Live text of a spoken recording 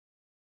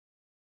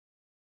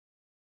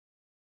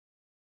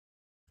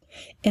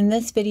In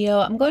this video,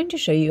 I'm going to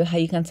show you how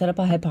you can set up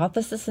a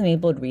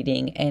hypothesis-enabled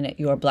reading in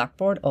your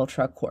Blackboard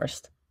Ultra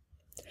course.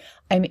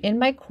 I'm in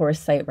my course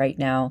site right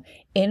now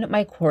in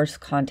my course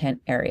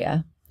content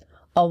area.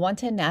 I'll want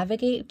to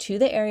navigate to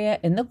the area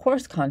in the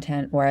course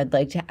content where I'd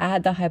like to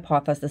add the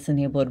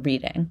hypothesis-enabled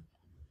reading.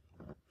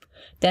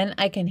 Then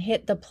I can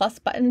hit the plus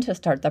button to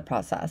start the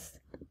process.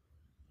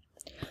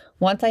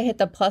 Once I hit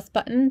the plus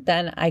button,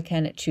 then I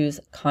can choose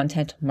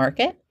Content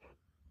Market.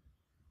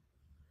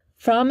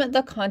 From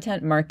the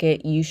content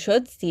market, you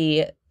should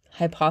see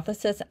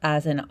hypothesis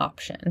as an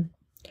option.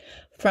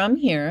 From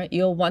here,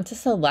 you'll want to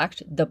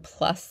select the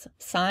plus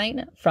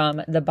sign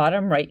from the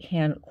bottom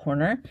right-hand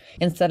corner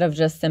instead of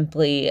just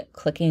simply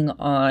clicking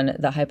on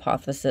the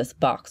hypothesis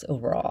box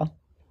overall.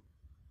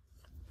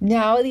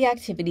 Now the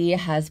activity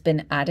has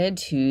been added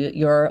to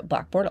your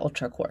Blackboard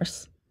Ultra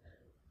course.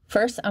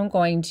 First, I'm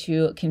going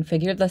to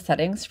configure the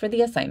settings for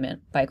the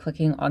assignment by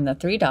clicking on the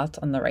three dots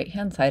on the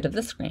right-hand side of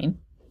the screen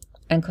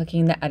and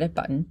clicking the Edit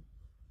button.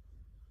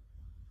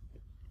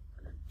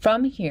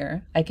 From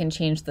here, I can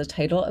change the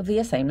title of the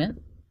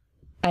assignment.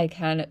 I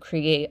can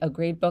create a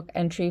gradebook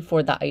entry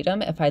for the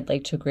item if I'd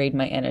like to grade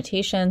my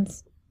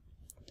annotations.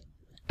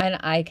 And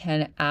I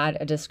can add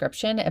a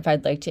description if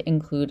I'd like to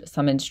include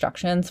some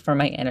instructions for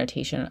my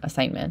annotation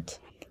assignment.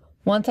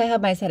 Once I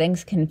have my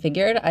settings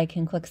configured, I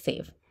can click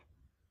Save.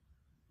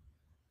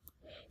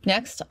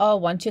 Next, I'll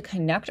want to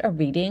connect a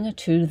reading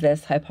to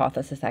this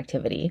hypothesis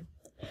activity.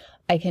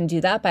 I can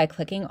do that by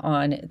clicking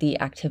on the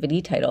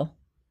activity title.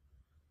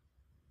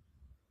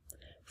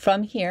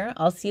 From here,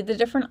 I'll see the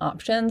different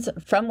options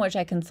from which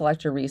I can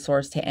select a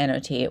resource to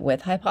annotate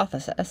with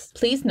hypothesis.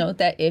 Please note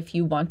that if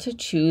you want to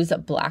choose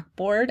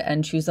Blackboard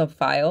and choose a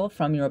file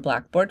from your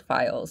Blackboard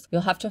files,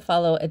 you'll have to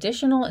follow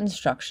additional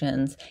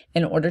instructions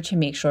in order to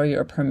make sure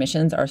your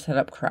permissions are set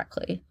up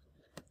correctly.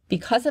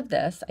 Because of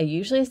this, I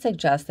usually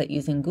suggest that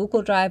using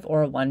Google Drive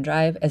or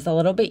OneDrive is a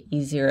little bit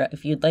easier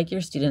if you'd like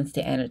your students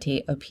to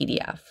annotate a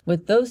PDF.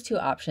 With those two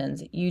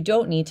options, you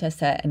don't need to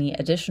set any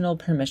additional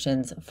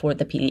permissions for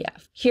the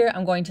PDF. Here,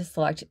 I'm going to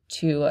select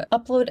to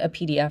upload a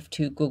PDF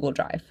to Google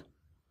Drive.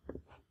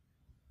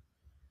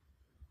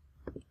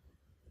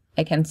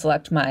 I can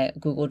select my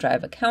Google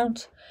Drive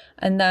account,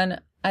 and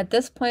then at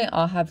this point,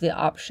 I'll have the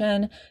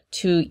option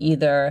to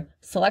either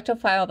select a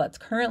file that's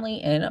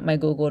currently in my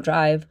Google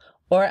Drive,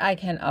 or I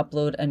can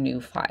upload a new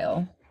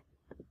file.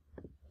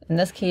 In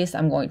this case,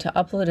 I'm going to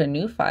upload a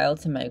new file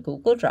to my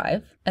Google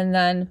Drive, and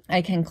then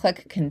I can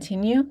click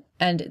Continue,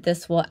 and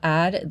this will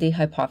add the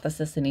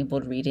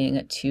hypothesis-enabled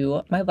reading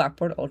to my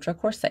Blackboard Ultra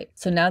course site.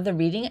 So now the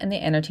reading and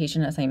the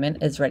annotation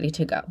assignment is ready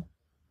to go.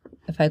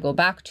 If I go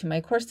back to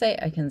my course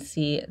site, I can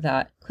see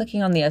that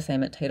clicking on the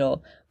assignment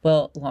title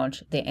will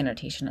launch the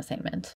annotation assignment.